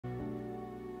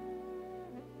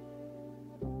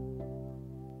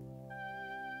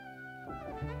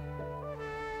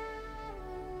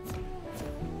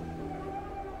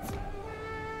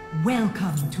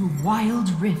Welcome to Wild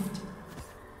Rift.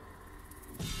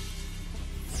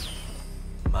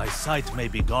 My sight may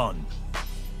be gone,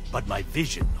 but my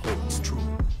vision holds true.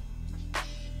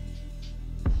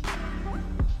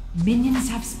 Minions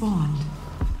have spawned.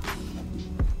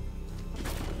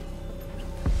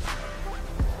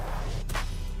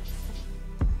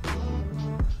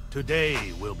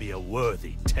 Today will be a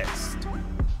worthy test.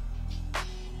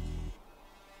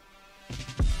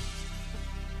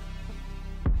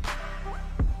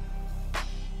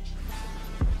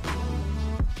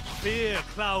 Fear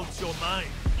clouds your mind.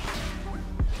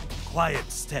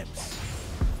 Quiet steps.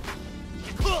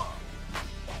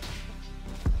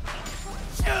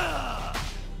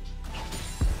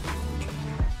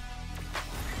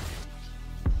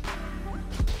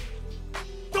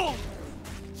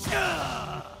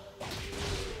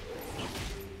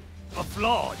 A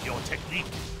flaw in your technique.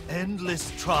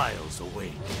 Endless trials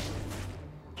await.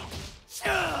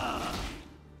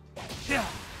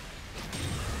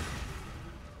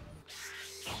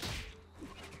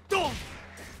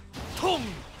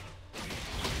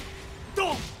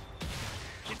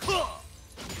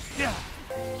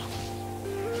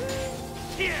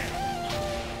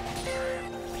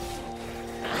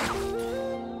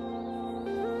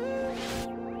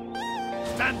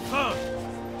 Stand firm.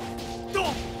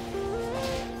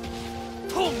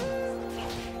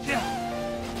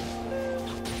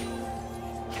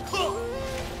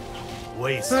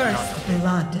 Waste First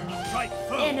blood.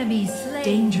 Enemy slain.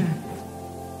 Danger.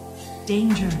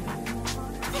 Danger.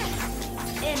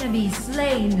 Enemy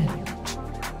slain.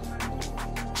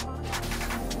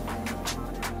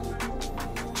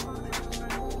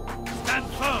 Stand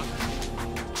firm.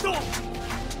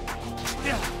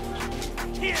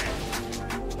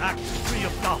 Act free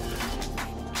of doubt.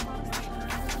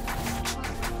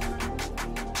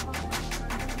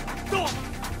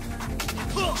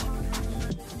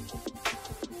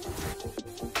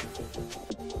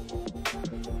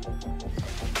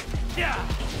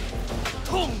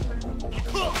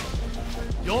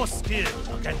 Your skill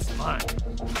against mine.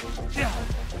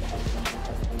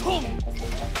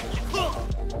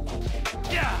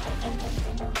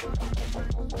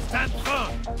 Stand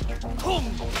firm.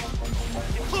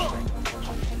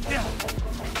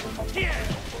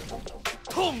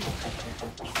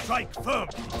 Strike firm.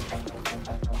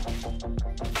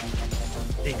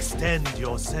 Extend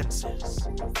your senses.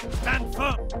 Stand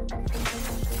firm.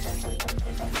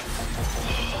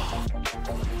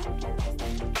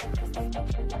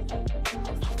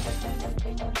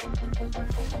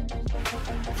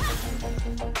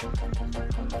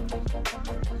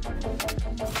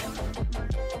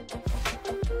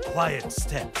 Quiet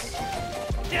steps.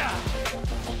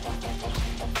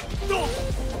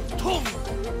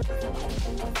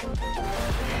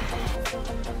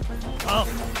 Come,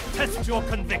 test your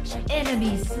conviction.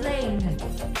 Enemy slain.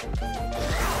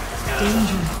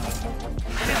 Danger.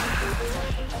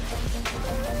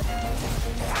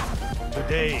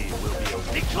 Today will be a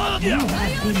week. You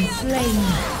have been slain.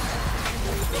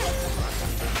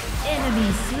 Enemy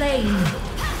slain.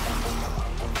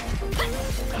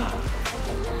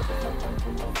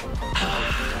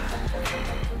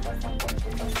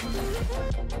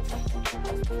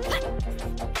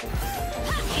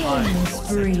 Killing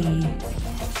spree.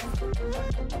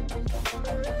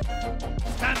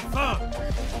 Stand firm.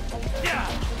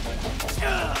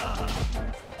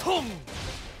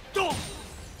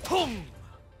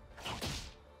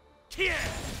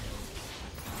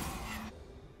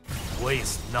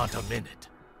 Waste not a minute.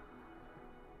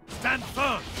 Stand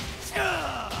firm.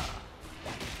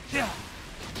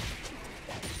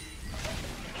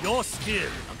 Your skill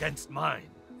against mine.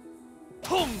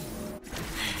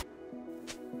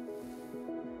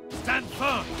 Stand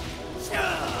firm.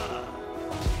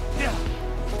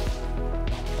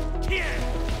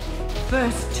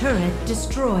 First turret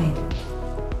destroyed.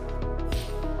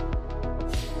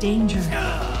 Danger.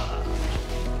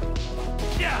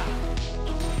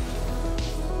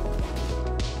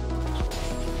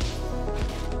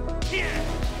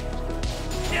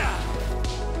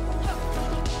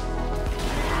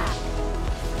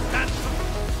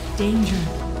 Danger.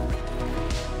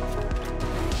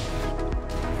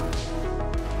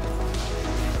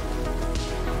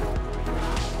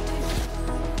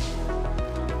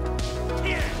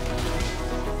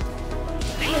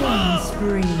 Killing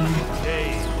spree. Today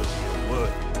will be a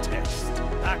worthy test.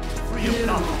 Act free of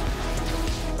doubt.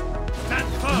 Stand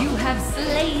firm. You have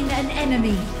slain an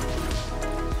enemy.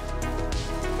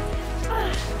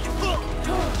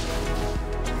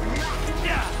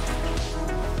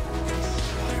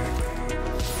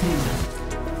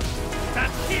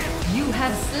 You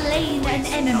have slain an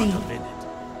enemy. enemy. Not a minute.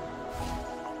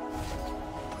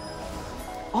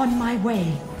 On my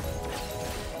way.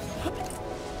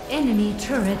 Enemy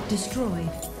turret destroyed.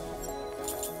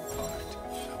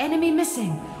 Enemy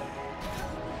missing.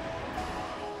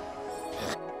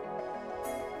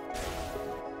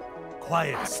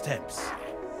 Quiet steps.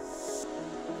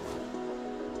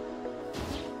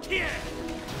 Here.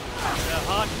 Their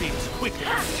heart beats quicker.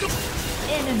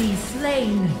 Enemy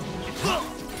slain.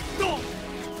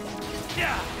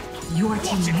 Your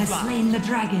team has slain the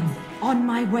dragon. On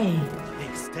my way.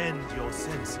 Extend your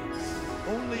senses.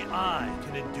 Only I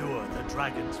can endure the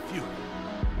dragon's fury.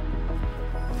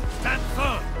 Stand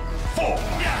firm.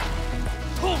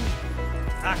 Tung.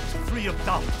 Act free of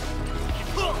doubt.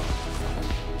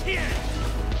 Here.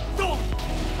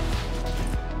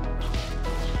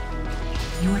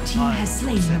 Your team has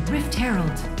slain the Rift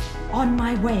Herald. On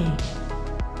my way.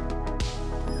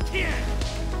 Here.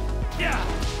 Yeah.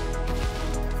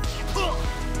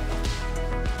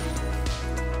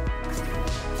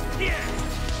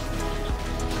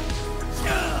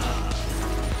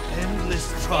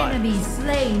 Endless trials. Enemy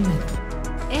slain.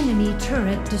 Enemy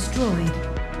turret destroyed.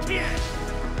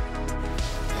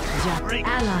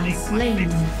 Ally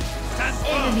slain.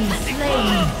 Enemy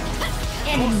slain.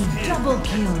 Enemy double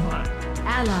kill.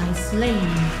 Ally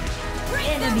slain.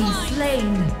 Enemy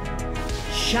slain.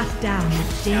 Shut down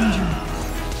with danger.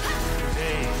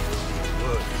 Today will be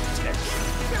worth the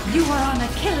test. You are on a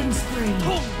killing spree.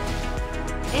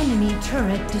 Enemy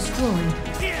turret destroyed.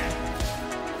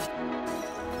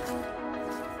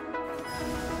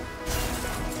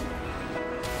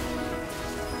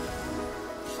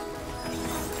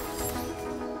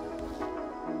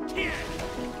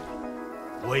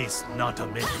 Waste not a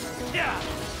minute.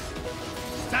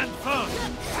 Stand firm.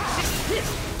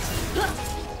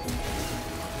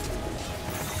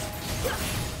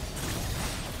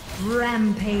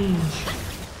 Rampage.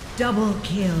 Double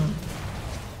kill.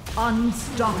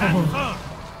 Unstoppable.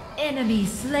 Enemy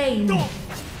slain.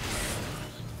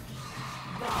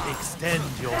 Extend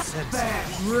your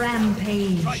senses.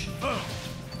 Rampage.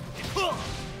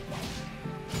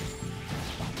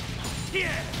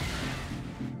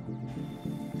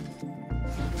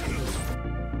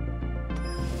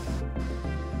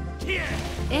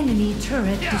 Enemy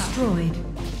turret destroyed.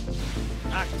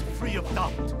 Act free of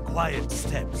doubt. Quiet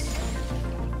steps.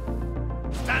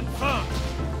 Stand firm.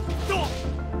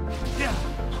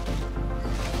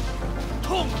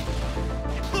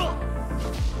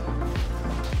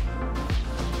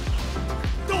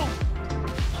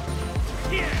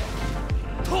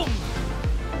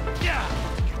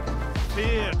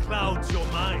 Fear clouds your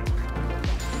mind.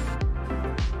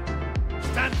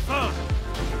 Stand firm.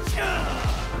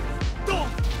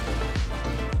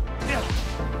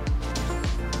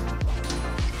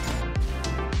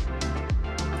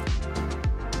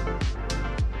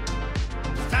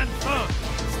 Stand firm.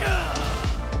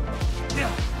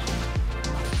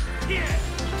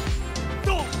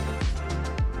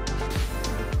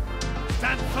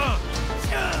 Stand firm.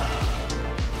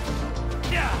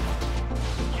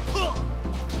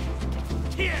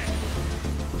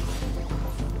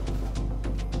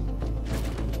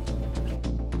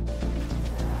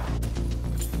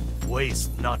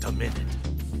 Waste not a minute.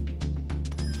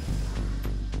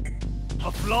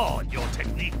 Applaud your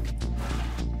technique.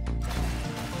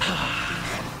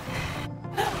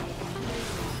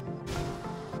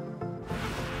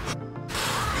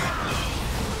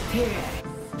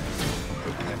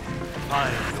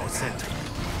 Find your center.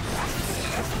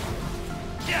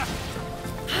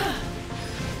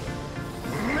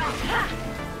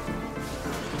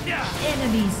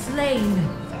 Enemy slain.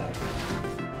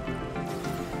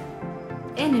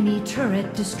 Enemy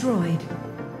turret destroyed.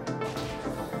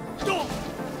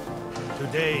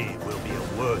 Today will be a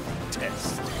worthy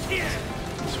test.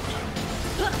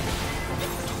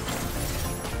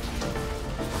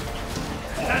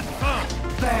 Stand firm.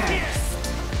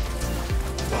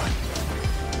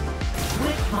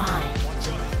 With mine.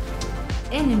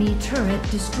 Enemy turret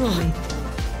destroyed.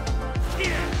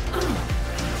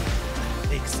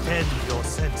 Extend your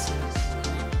senses.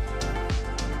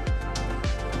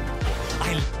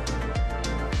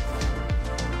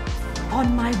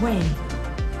 On my way.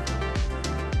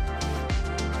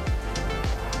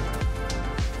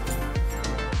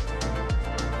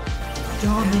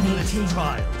 Dominating.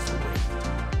 Trials.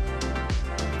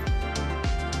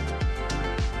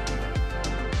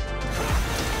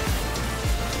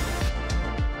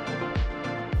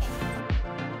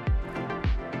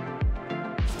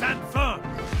 Stand firm.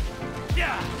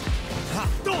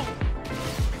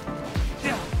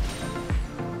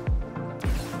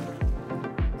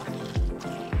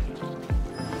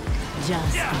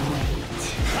 Just wait.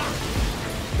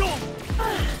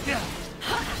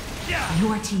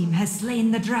 Your team has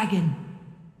slain the dragon.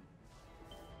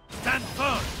 Stand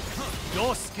firm.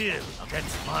 Your skill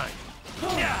against mine.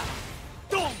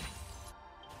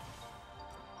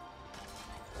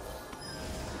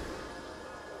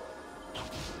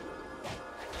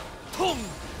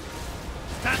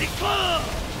 Standing firm.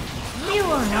 You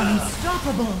are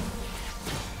unstoppable.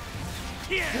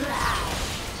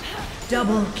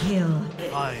 Double kill.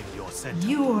 Find your center.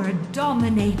 You're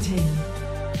dominating.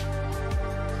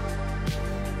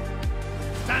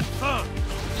 Stand firm.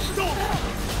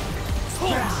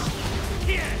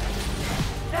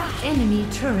 Enemy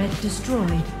turret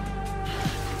destroyed.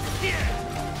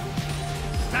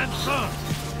 Stand firm.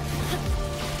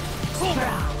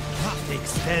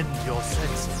 Extend your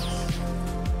senses.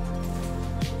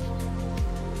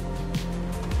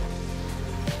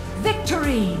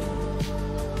 Victory!